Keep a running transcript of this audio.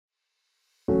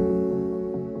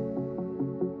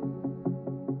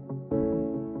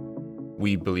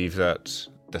We believe that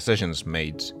decisions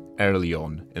made early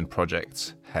on in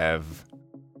projects have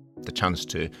the chance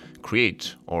to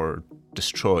create or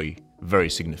destroy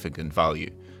very significant value.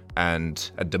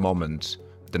 And at the moment,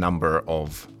 the number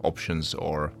of options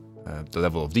or the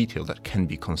level of detail that can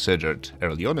be considered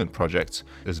early on in projects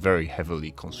is very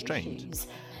heavily constrained.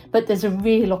 But there's a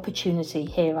real opportunity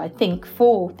here, I think,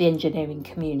 for the engineering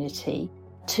community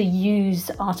to use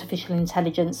artificial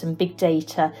intelligence and big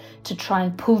data to try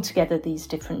and pull together these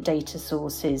different data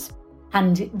sources.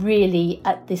 And really,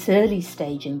 at this early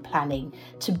stage in planning,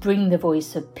 to bring the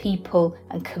voice of people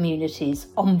and communities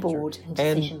on board in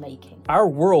decision making. Our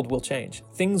world will change.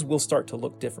 Things will start to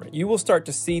look different. You will start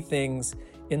to see things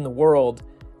in the world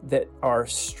that are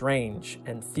strange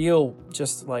and feel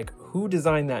just like, who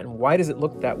designed that and why does it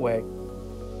look that way?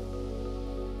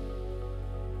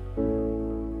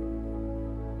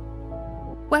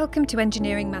 Welcome to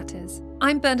Engineering Matters.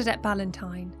 I'm Bernadette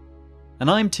Ballantyne. And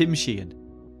I'm Tim Sheehan.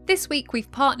 This week we've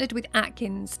partnered with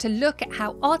Atkins to look at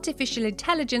how artificial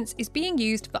intelligence is being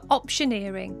used for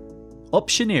optioneering.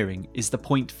 Optioneering is the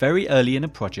point very early in a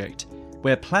project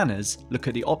where planners look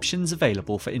at the options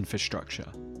available for infrastructure.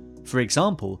 For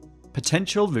example,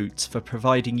 potential routes for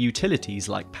providing utilities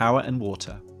like power and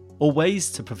water, or ways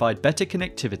to provide better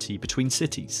connectivity between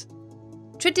cities.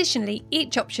 Traditionally,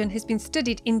 each option has been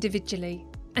studied individually,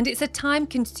 and it's a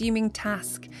time-consuming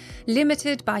task,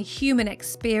 limited by human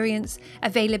experience,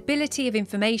 availability of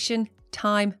information,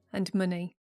 time and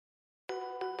money.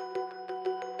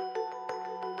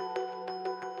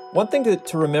 One thing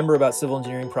to remember about civil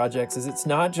engineering projects is it's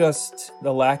not just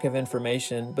the lack of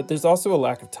information, but there's also a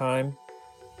lack of time.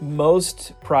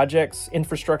 Most projects,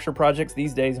 infrastructure projects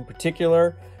these days in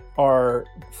particular, are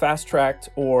fast-tracked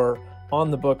or on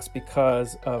the books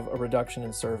because of a reduction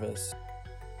in service.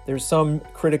 There's some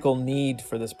critical need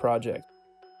for this project.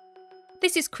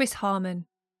 This is Chris Harmon.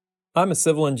 I'm a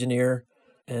civil engineer,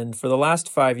 and for the last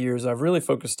 5 years, I've really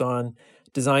focused on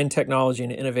design technology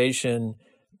and innovation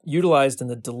utilized in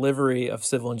the delivery of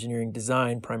civil engineering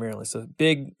design primarily. So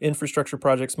big infrastructure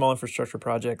projects, small infrastructure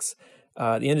projects.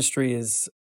 The industry is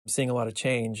seeing a lot of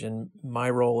change, and my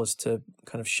role is to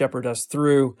kind of shepherd us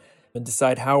through and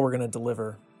decide how we're going to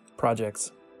deliver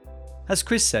projects. As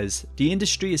Chris says, the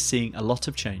industry is seeing a lot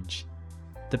of change.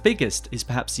 The biggest is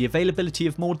perhaps the availability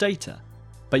of more data,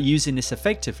 but using this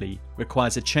effectively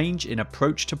requires a change in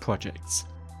approach to projects.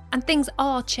 And things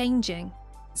are changing.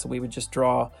 So we would just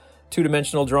draw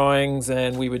two-dimensional drawings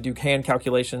and we would do hand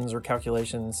calculations or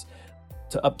calculations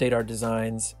to update our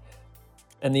designs.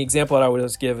 And the example that I would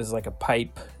always give is like a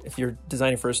pipe. If you're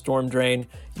designing for a storm drain,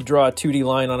 you draw a 2D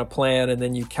line on a plan and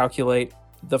then you calculate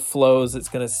the flows it's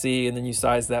going to see, and then you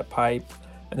size that pipe,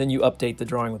 and then you update the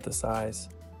drawing with the size.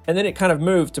 And then it kind of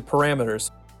moved to parameters.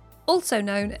 Also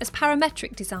known as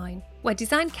parametric design, where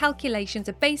design calculations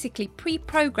are basically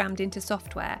pre-programmed into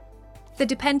software. The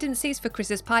dependencies for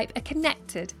Chris's pipe are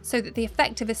connected so that the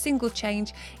effect of a single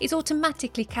change is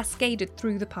automatically cascaded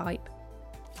through the pipe.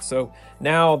 So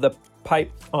now the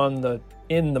pipe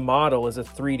in the model is a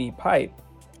 3D pipe,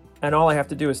 and all I have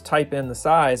to do is type in the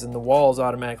size and the walls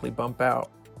automatically bump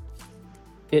out.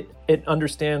 It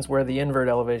understands where the invert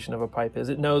elevation of a pipe is.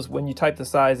 It knows when you type the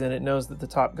size in, it knows that the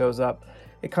top goes up.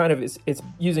 It kind of it's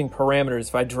using parameters.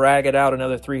 If I drag it out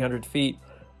another 300 feet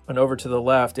and over to the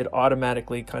left, it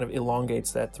automatically kind of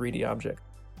elongates that 3D object.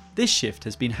 This shift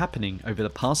has been happening over the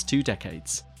past 2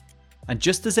 decades. And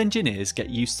just as engineers get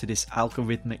used to this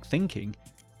algorithmic thinking,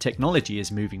 technology is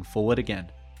moving forward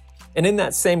again. And in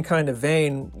that same kind of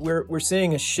vein, we're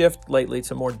seeing a shift lately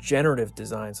to more generative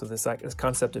design. So this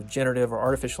concept of generative or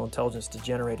artificial intelligence to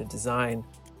generate a design.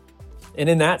 And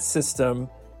in that system,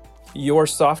 your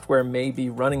software may be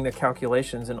running the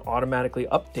calculations and automatically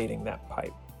updating that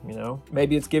pipe. You know,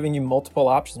 maybe it's giving you multiple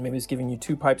options. Maybe it's giving you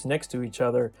 2 pipes next to each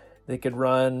other. They could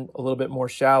run a little bit more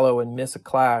shallow and miss a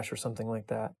clash or something like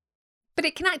that. But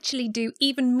it can actually do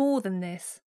even more than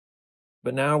this.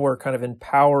 But now we're kind of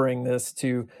empowering this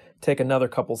to take another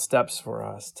couple steps for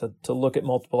us to look at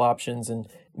multiple options and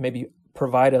maybe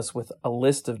provide us with a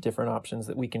list of different options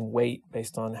that we can weight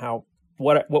based on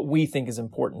what we think is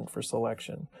important for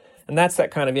selection. And that's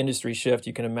that kind of industry shift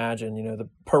you can imagine. You know, the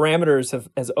parameters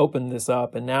has opened this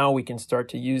up, and now we can start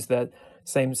to use that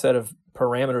same set of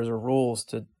parameters or rules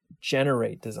to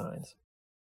generate designs.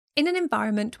 In an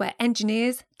environment where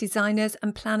engineers, designers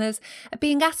and planners are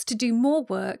being asked to do more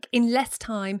work in less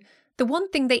time, the one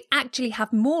thing they actually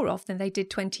have more of than they did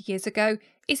 20 years ago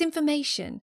is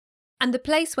information. And the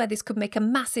place where this could make a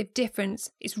massive difference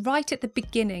is right at the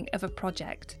beginning of a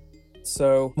project.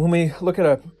 So when we look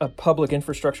at a public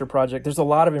infrastructure project, there's a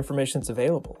lot of information that's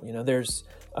available. There's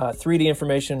 3D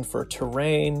information for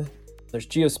terrain. There's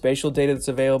geospatial data that's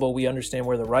available. We understand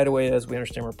where the right-of-way is. We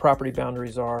understand where property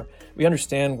boundaries are. We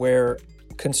understand where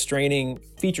constraining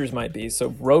features might be.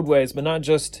 So roadways, but not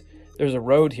just there's a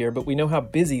road here, but we know how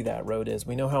busy that road is.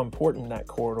 We know how important that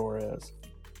corridor is.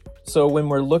 So when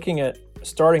we're looking at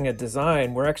starting a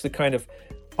design, we're actually kind of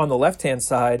on the left-hand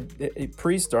side,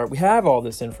 pre-start, we have all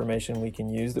this information we can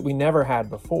use that we never had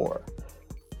before.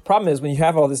 Problem is, when you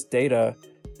have all this data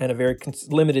and a very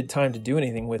limited time to do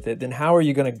anything with it, then how are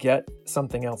you going to get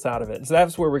something else out of it? So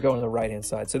that's where we're going on the right-hand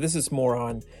side. So this is more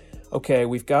on, okay,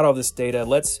 we've got all this data.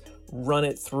 Let's run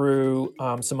it through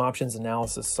some options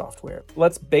analysis software.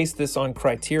 Let's base this on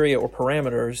criteria or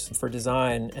parameters for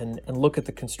design and look at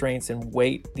the constraints and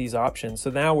weight these options.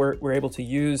 So now we're able to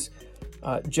use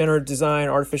generative design,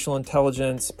 artificial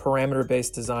intelligence,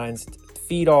 parameter-based designs,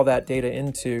 feed all that data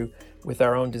into with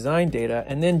our own design data,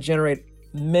 and then generate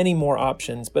many more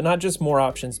options, but not just more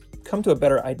options, come to a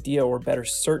better idea or better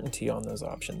certainty on those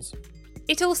options.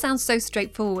 It all sounds so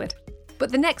straightforward,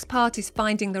 but the next part is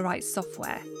finding the right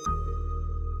software.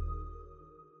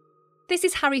 This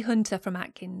is Harry Hunter from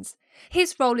Atkins.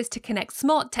 His role is to connect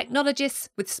smart technologists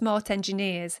with smart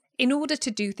engineers in order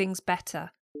to do things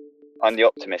better. I'm the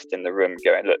optimist in the room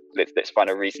going, look, let's find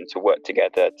a reason to work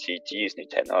together to use new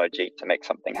technology to make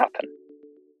something happen.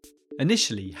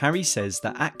 Initially, Harry says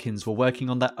that Atkins were working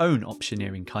on their own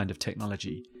optioneering kind of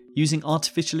technology, using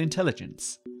artificial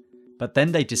intelligence. But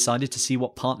then they decided to see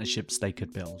what partnerships they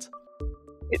could build.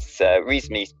 It's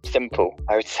reasonably simple,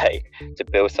 I would say, to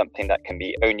build something that can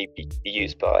only be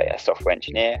used by a software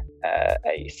engineer,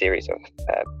 a series of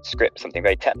scripts, something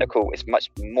very technical. It's much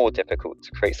more difficult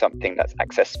to create something that's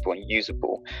accessible and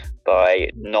usable by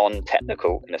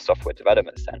non-technical in a software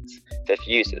development sense to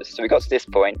users. So we got to this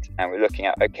point and we're looking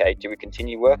at, okay, do we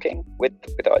continue working with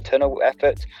our internal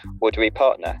effort or do we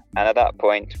partner? And at that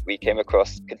point, we came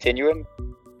across Continuum.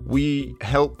 We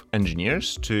help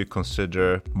engineers to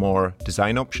consider more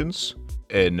design options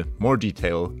in more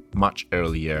detail much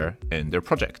earlier in their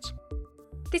projects.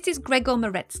 This is Gregor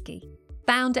Maretsky,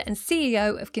 founder and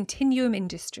CEO of Continuum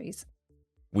Industries.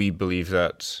 We believe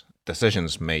that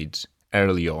decisions made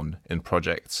early on in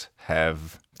projects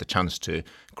have the chance to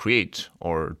create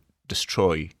or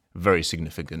destroy very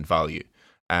significant value.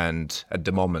 And at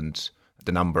the moment,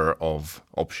 the number of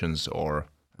options or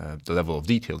the level of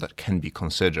detail that can be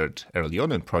considered early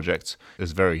on in projects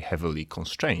is very heavily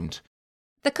constrained.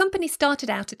 The company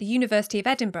started out at the University of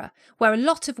Edinburgh, where a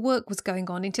lot of work was going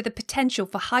on into the potential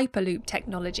for Hyperloop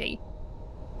technology.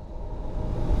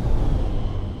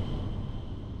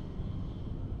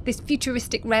 This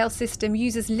futuristic rail system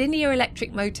uses linear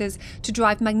electric motors to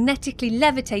drive magnetically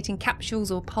levitating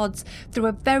capsules or pods through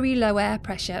a very low air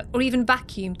pressure or even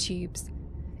vacuum tubes.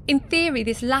 In theory,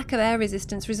 this lack of air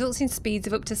resistance results in speeds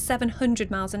of up to 700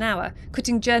 miles an hour,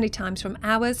 cutting journey times from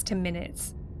hours to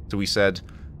minutes. So we said,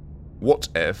 what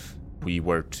if we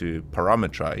were to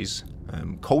parameterize,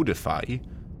 codify a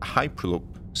Hyperloop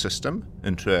system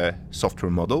into a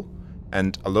software model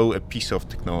and allow a piece of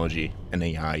technology, an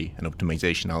AI, an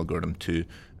optimization algorithm to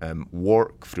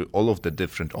work through all of the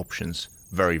different options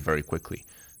very, very quickly.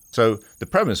 So the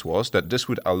premise was that this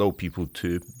would allow people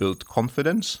to build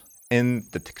confidence in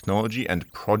the technology and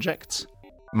projects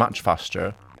much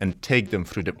faster and take them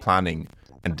through the planning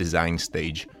and design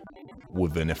stage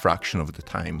within a fraction of the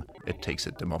time it takes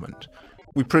at the moment.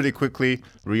 We pretty quickly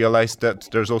realized that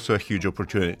there's also a huge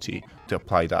opportunity to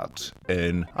apply that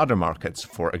in other markets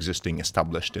for existing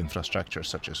established infrastructure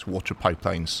such as water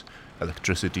pipelines,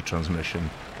 electricity transmission,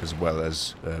 as well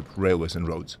as railways and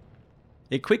roads.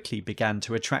 It quickly began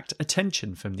to attract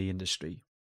attention from the industry.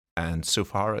 And so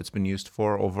far, it's been used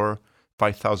for over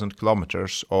 5,000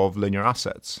 kilometers of linear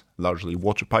assets, largely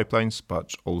water pipelines,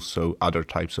 but also other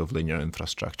types of linear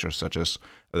infrastructure, such as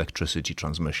electricity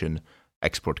transmission,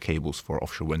 export cables for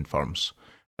offshore wind farms,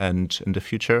 and in the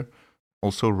future,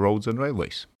 also roads and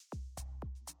railways.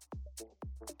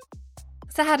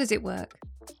 So how does it work?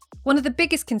 One of the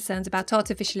biggest concerns about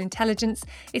artificial intelligence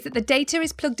is that the data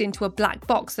is plugged into a black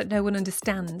box that no one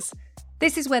understands.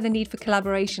 This is where the need for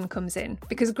collaboration comes in,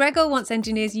 because Gregor wants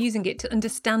engineers using it to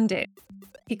understand it.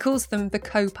 He calls them the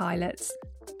co-pilots.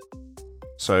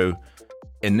 So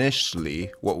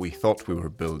initially, what we thought we were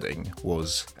building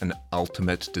was an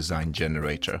ultimate design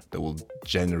generator that will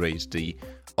generate the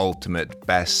ultimate,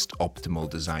 best, optimal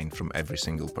design from every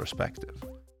single perspective.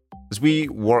 As we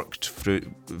worked through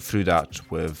that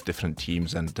with different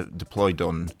teams and deployed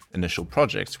on initial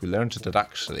projects, we learned that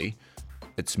actually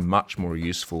it's much more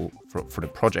useful for the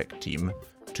project team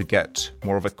to get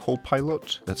more of a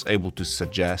co-pilot that's able to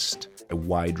suggest a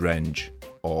wide range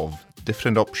of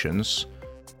different options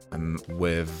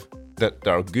that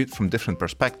are good from different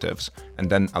perspectives, and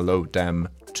then allow them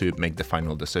to make the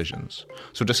final decisions.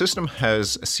 So the system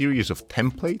has a series of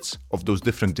templates of those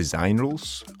different design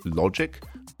rules, logic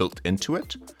built into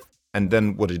it, and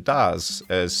then what it does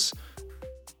is,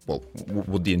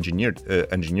 what the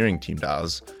engineering team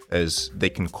does is they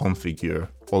can configure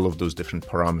all of those different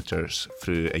parameters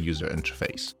through a user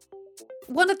interface.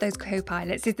 One of those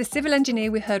co-pilots is the civil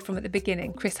engineer we heard from at the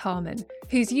beginning, Chris Harmon,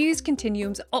 who's used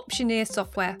Continuum's Optioneer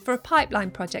software for a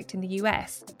pipeline project in the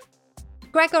US.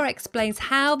 Gregor explains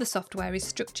how the software is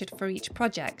structured for each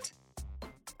project.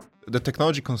 The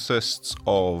technology consists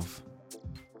of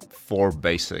 4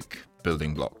 basic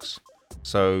building blocks.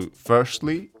 So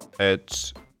firstly,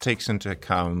 it takes into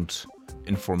account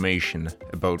information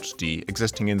about the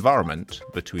existing environment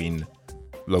between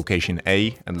location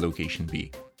A and location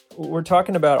B. We're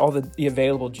talking about all the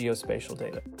available geospatial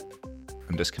data.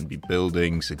 And this can be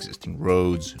buildings, existing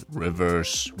roads,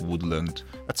 rivers, woodland,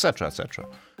 etc., etc.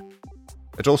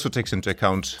 It also takes into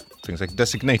account things like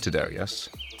designated areas,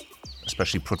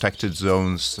 especially protected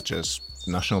zones such as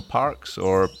national parks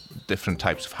or different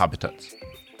types of habitats.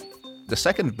 The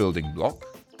second building block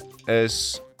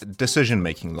is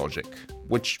decision-making logic,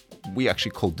 which we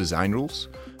actually call design rules.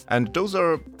 And those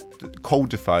are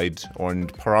codified or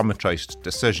parameterized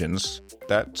decisions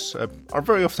that are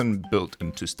very often built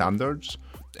into standards,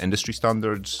 industry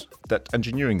standards, that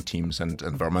engineering teams and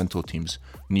environmental teams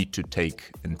need to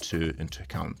take into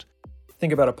account.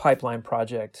 Think about a pipeline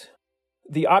project.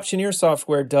 The Optioneer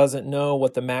software doesn't know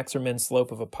what the max or min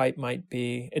slope of a pipe might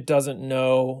be. It doesn't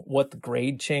know what the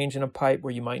grade change in a pipe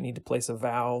where you might need to place a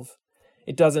valve.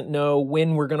 It doesn't know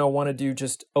when we're going to want to do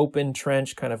just open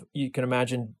trench, kind of, you can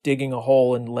imagine digging a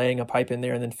hole and laying a pipe in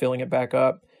there and then filling it back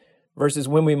up, versus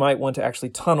when we might want to actually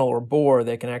tunnel or bore.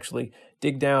 They can actually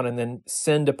dig down and then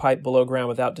send a pipe below ground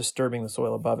without disturbing the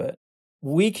soil above it.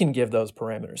 We can give those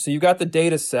parameters. So you've got the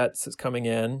data sets that's coming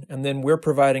in, and then we're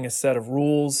providing a set of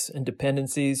rules and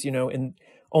dependencies, and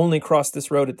only cross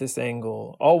this road at this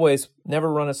angle. Always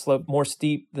never run a slope more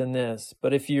steep than this.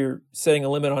 But if you're setting a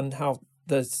limit on how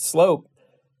the slope,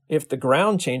 if the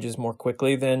ground changes more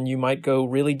quickly, then you might go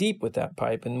really deep with that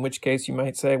pipe, in which case you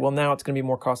might say, well, now it's going to be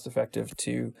more cost effective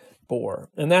to bore.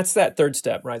 And that's that third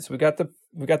step, right? So we've got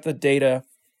the data,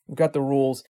 we've got the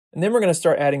rules, and then we're going to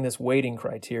start adding this weighting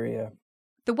criteria.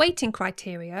 The weighting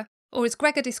criteria, or as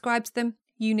Gregor describes them,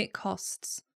 unit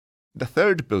costs. The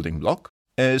third building block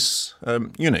is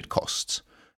unit costs.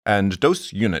 And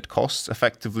those unit costs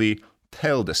effectively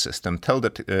tell the system, tell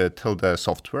the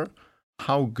software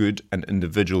how good an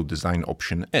individual design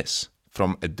option is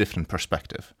from a different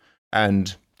perspective.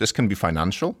 And this can be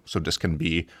financial, so this can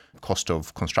be cost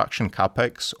of construction,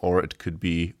 CapEx, or it could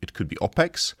be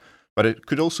OpEx, but it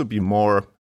could also be more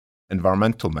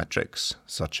environmental metrics,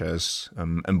 such as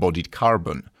embodied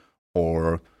carbon,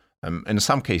 or in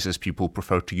some cases, people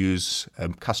prefer to use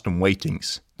custom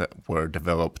weightings that were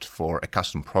developed for a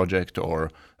custom project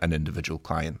or an individual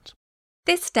client.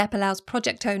 This step allows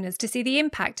project owners to see the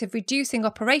impact of reducing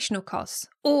operational costs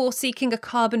or seeking a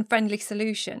carbon-friendly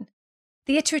solution.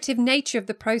 The iterative nature of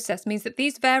the process means that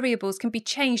these variables can be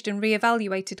changed and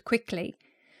re-evaluated quickly.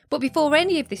 But before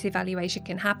any of this evaluation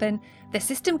can happen, the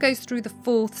system goes through the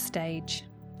fourth stage.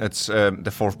 It's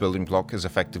the fourth building block is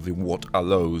effectively what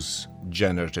allows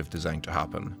generative design to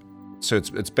happen. So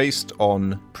it's based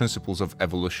on principles of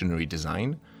evolutionary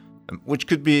design, which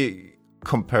could be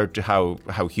compared to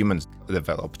how humans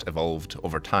evolved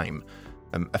over time.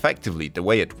 Effectively, the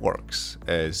way it works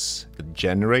is it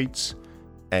generates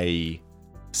a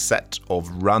set of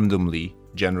randomly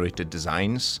generated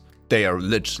designs. They are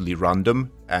literally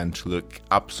random and look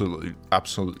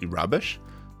absolutely rubbish.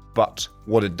 But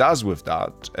what it does with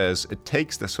that is it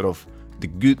takes the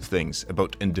good things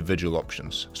about individual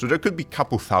options. So there could be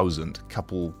couple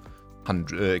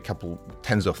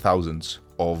tens of thousands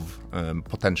of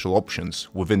potential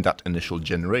options within that initial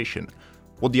generation.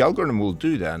 What the algorithm will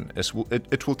do then is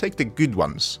it will take the good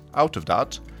ones out of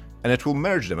that, and it will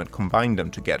merge them and combine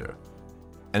them together.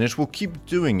 And it will keep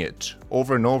doing it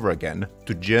over and over again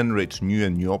to generate new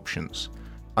and new options,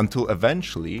 until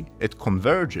eventually it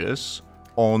converges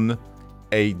on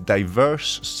a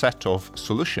diverse set of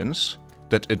solutions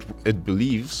that it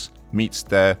believes meets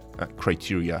the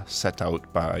criteria set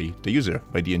out by the user,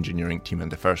 by the engineering team in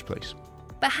the first place.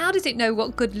 But how does it know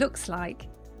what good looks like?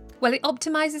 Well, it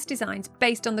optimizes designs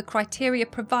based on the criteria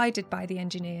provided by the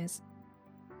engineers.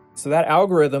 So that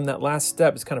algorithm, that last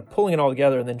step, is kind of pulling it all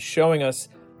together and then showing us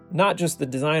not just the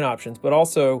design options, but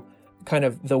also kind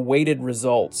of the weighted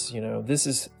results. This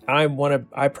is, I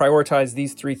prioritize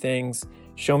these 3 things.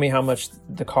 Show me how much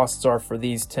the costs are for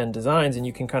these 10 designs, and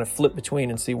you can kind of flip between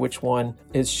and see which one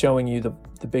is showing you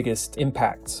the biggest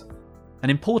impacts.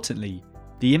 And importantly,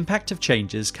 the impact of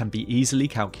changes can be easily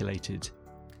calculated.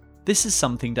 This is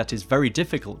something that is very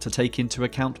difficult to take into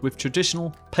account with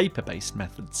traditional paper-based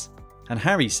methods. And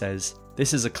Harry says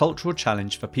this is a cultural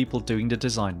challenge for people doing the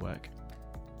design work.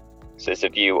 So it's a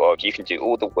view of you can do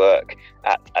all the work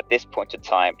at this point of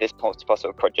time, this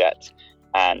possible project,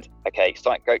 and okay,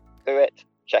 go through it,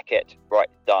 check it, right,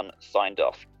 done, signed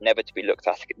off. Never to be looked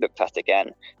at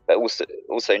again, but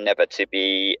also never to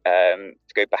be to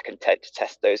go back and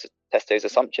test those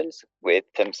assumptions with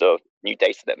terms of new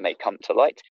data that may come to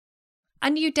light.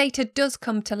 And new data does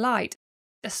come to light.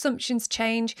 Assumptions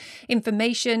change,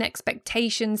 information,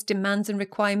 expectations, demands and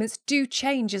requirements do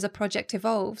change as a project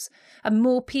evolves, and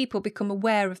more people become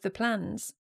aware of the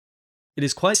plans. It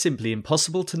is quite simply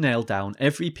impossible to nail down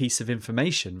every piece of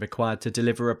information required to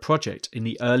deliver a project in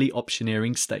the early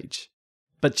optioneering stage.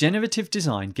 But generative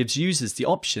design gives users the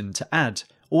option to add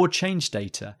or change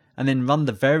data and then run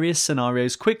the various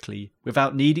scenarios quickly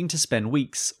without needing to spend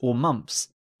weeks or months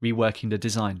reworking the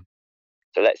design.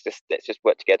 So let's just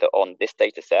work together on this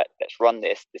data set. Let's run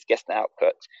this guest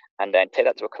output, and then take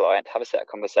that to a client, have a set of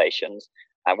conversations.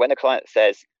 And when the client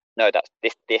says, no, that's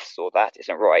this or that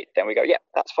isn't right, then we go, yeah,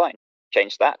 that's fine.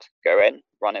 Change that, go in,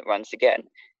 run it once again,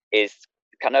 is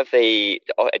kind of a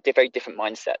very different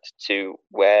mindset to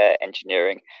where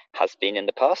engineering has been in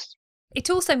the past. It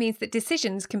also means that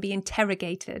decisions can be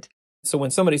interrogated. So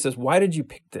when somebody says, why did you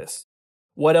pick this?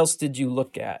 What else did you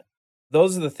look at?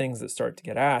 Those are the things that start to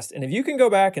get asked. And if you can go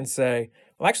back and say,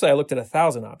 well, actually, I looked at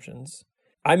 1,000 options.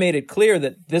 I made it clear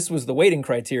that this was the weighting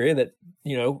criteria, that,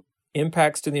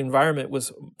 impacts to the environment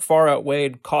was far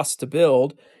outweighed costs to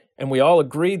build. And we all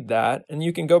agreed that. And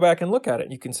you can go back and look at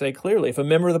it. You can say clearly, if a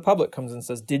member of the public comes and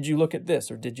says, did you look at this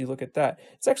or did you look at that?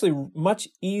 It's actually much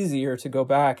easier to go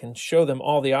back and show them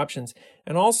all the options,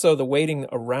 and also the weighting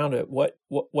around it, what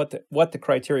the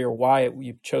criteria or why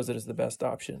you chose it as the best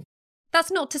option. That's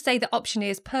not to say that Optioneer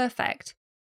is perfect.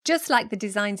 Just like the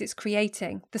designs it's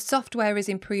creating, the software is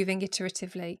improving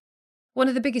iteratively. One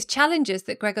of the biggest challenges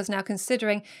that Gregor's now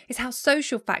considering is how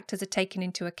social factors are taken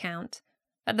into account.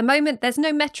 At the moment, there's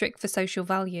no metric for social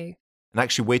value. And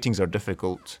actually, weightings are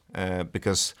difficult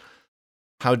because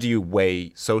how do you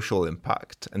weigh social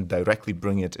impact and directly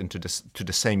bring it to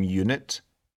the same unit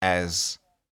as,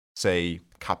 say,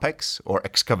 CapEx or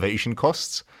excavation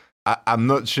costs? I'm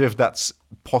not sure if that's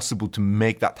possible to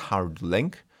make that hard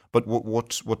link, but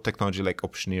what technology like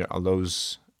Optioneer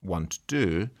allows one to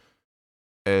do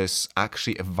is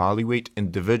actually evaluate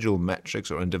individual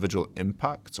metrics or individual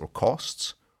impacts or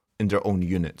costs in their own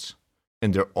units,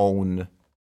 in their own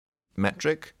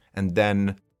metric, and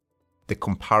then the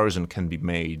comparison can be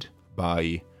made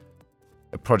by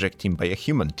a project team, by a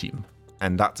human team,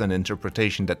 and that's an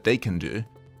interpretation that they can do.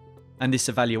 And this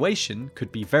evaluation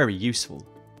could be very useful.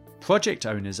 Project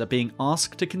owners are being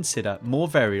asked to consider more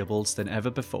variables than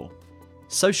ever before.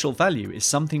 Social value is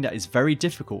something that is very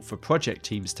difficult for project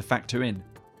teams to factor in,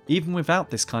 even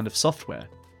without this kind of software.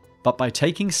 But by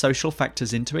taking social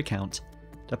factors into account,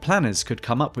 the planners could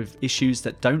come up with issues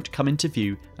that don't come into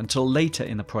view until later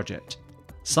in the project.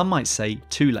 Some might say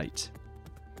too late.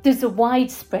 There's a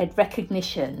widespread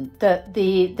recognition that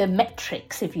the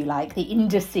metrics, if you like, the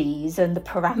indices and the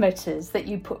parameters that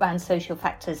you put around social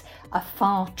factors are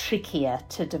far trickier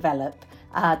to develop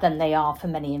than they are for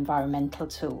many environmental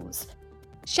tools.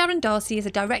 Sharon Darcy is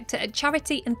a director at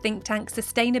charity and think tank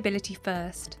Sustainability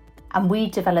First. And we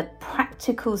develop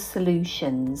practical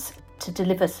solutions to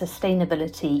deliver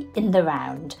sustainability in the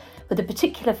round, with a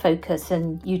particular focus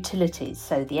on utilities,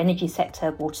 so the energy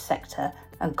sector, water sector,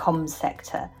 and comms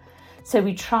sector. So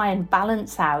we try and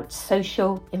balance out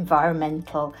social,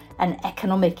 environmental and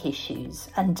economic issues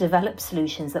and develop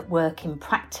solutions that work in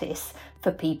practice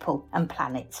for people and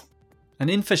planet. And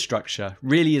infrastructure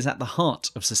really is at the heart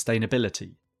of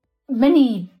sustainability.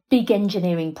 Many big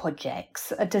engineering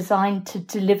projects are designed to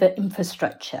deliver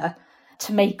infrastructure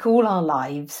to make all our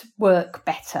lives work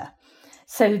better.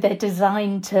 So they're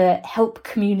designed to help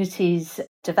communities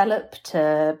develop,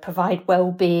 to provide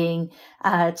well-being,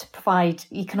 to provide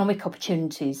economic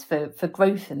opportunities for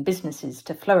growth and businesses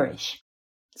to flourish.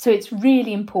 So it's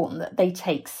really important that they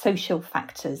take social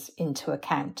factors into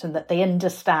account and that they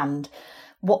understand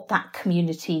what that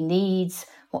community needs,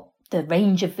 what the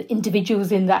range of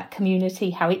individuals in that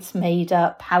community, how it's made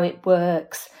up, how it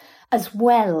works, as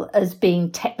well as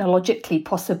being technologically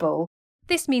possible.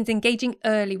 This means engaging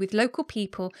early with local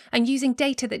people and using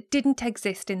data that didn't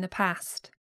exist in the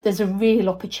past. There's a real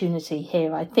opportunity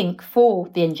here, I think, for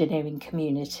the engineering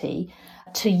community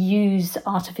to use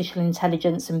artificial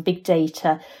intelligence and big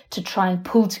data to try and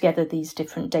pull together these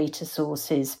different data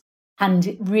sources.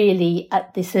 And really,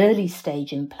 at this early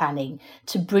stage in planning,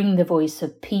 to bring the voice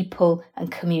of people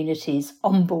and communities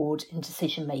on board in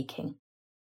decision making.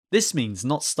 This means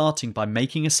not starting by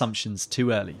making assumptions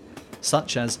too early,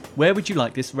 such as, where would you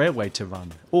like this railway to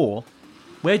run? Or,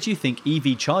 where do you think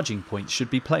EV charging points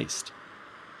should be placed?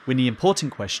 When the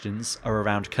important questions are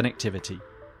around connectivity.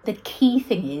 The key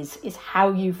thing is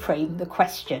how you frame the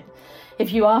question.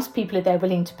 If you ask people if they're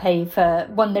willing to pay for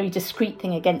one very discrete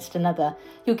thing against another,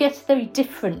 you'll get a very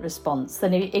different response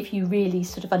than if you really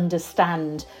sort of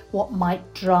understand what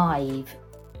might drive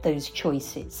those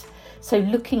choices. So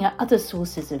looking at other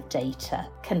sources of data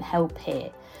can help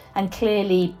here. And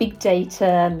clearly big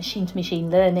data,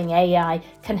 machine-to-machine learning, AI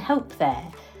can help there.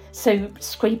 So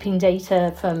scraping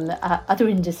data from other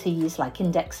indices like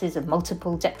indexes of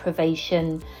multiple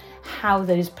deprivation, how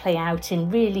those play out in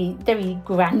really very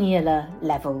granular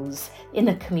levels in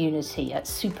a community at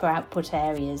super output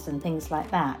areas and things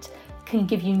like that can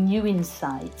give you new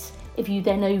insights if you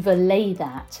then overlay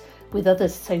that with other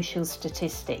social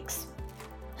statistics.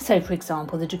 So, for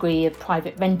example, the degree of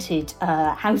private rented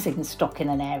housing stock in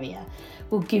an area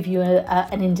will give you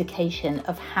an indication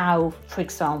of how, for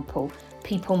example,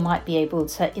 people might be able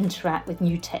to interact with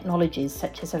new technologies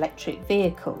such as electric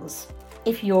vehicles.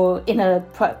 If you're in a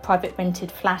private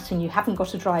rented flat and you haven't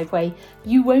got a driveway,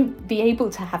 you won't be able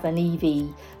to have an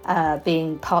EV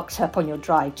being parked up on your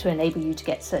drive to enable you to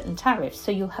get certain tariffs.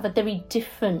 So you'll have a very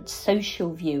different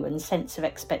social view and sense of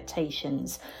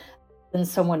expectations than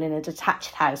someone in a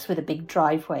detached house with a big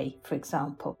driveway, for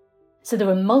example. So there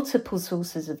are multiple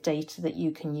sources of data that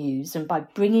you can use, and by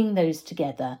bringing those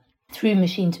together through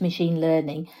machine-to-machine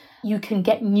learning, you can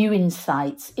get new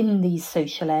insights in these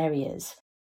social areas.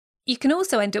 You can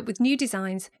also end up with new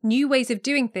designs, new ways of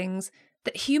doing things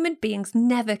that human beings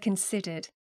never considered.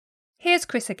 Here's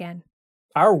Chris again.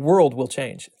 Our world will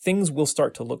change. Things will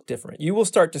start to look different. You will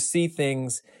start to see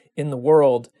things in the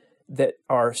world that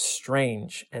are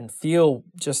strange and feel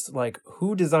just like,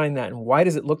 who designed that and why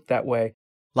does it look that way?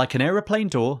 Like an aeroplane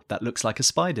door that looks like a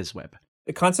spider's web.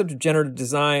 The concept of generative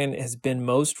design has been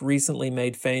most recently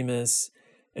made famous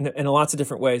in lots of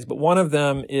different ways, but one of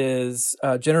them is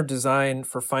generative design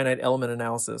for finite element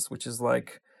analysis, which is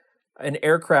like an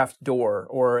aircraft door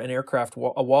or an aircraft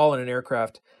a wall in an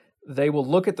aircraft. They will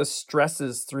look at the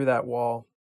stresses through that wall.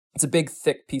 It's a big,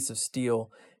 thick piece of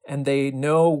steel, and they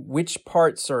know which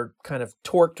parts are kind of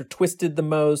torqued or twisted the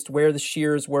most, where the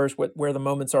shears were, where the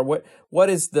moments are, what are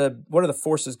the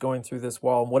forces going through this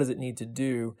wall, and what does it need to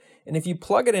do. And if you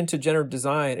plug it into generative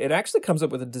design, it actually comes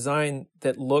up with a design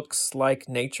that looks like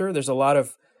nature. There's a lot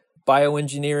of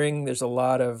bioengineering, there's a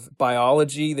lot of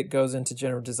biology that goes into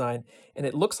generative design, and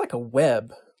it looks like a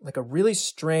web, like a really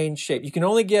strange shape. You can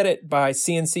only get it by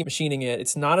CNC machining it.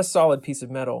 It's not a solid piece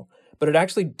of metal, but it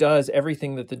actually does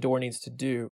everything that the door needs to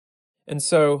do. And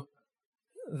so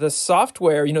the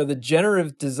software, the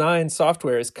generative design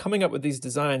software is coming up with these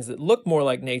designs that look more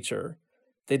like nature.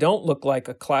 They don't look like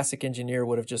a classic engineer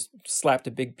would have just slapped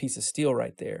a big piece of steel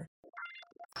right there.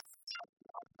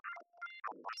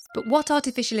 But what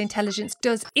artificial intelligence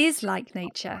does is like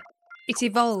nature. It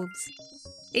evolves.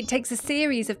 It takes a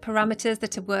series of parameters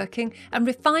that are working and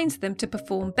refines them to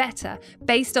perform better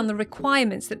based on the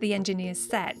requirements that the engineers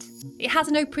set. It has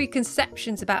no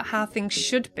preconceptions about how things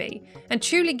should be and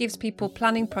truly gives people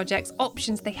planning projects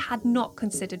options they had not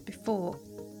considered before.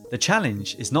 The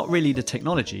challenge is not really the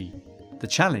technology. The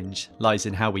challenge lies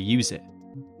in how we use it.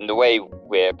 And the way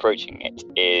we're approaching it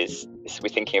is we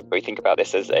think about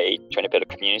this as trying to build a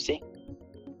community.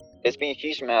 There's been a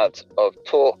huge amount of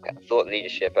talk and thought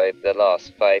leadership over the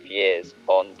last 5 years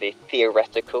on the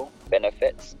theoretical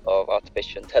benefits of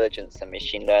artificial intelligence and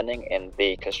machine learning in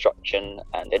the construction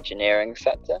and engineering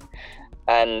sector,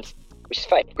 and which is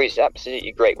fine, which is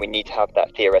absolutely great. We need to have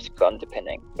that theoretical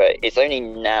underpinning, but it's only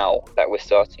now that we're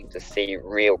starting to see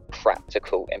real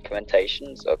practical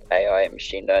implementations of AI and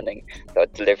machine learning that are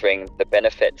delivering the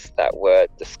benefits that were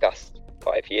discussed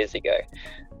 5 years ago.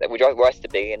 We're right at the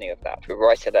beginning of that. We're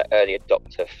right at that early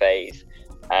adopter phase,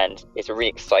 and it's a really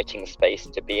exciting space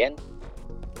to be in.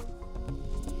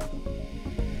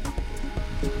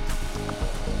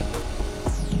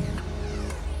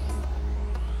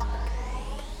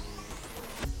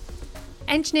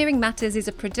 Engineering Matters is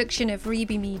a production of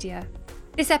Reby Media.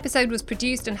 This episode was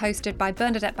produced and hosted by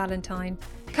Bernadette Ballantyne,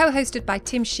 co-hosted by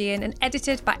Tim Sheehan and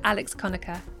edited by Alex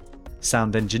Conacher.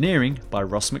 Sound engineering by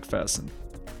Ross McPherson.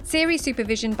 Series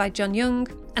supervision by John Young,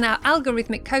 and our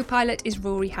algorithmic co-pilot is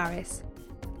Rory Harris.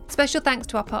 Special thanks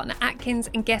to our partner Atkins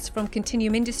and guests from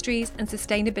Continuum Industries and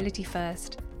Sustainability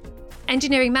First.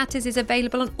 Engineering Matters is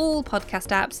available on all podcast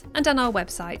apps and on our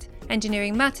website,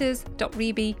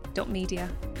 engineeringmatters.reby.media.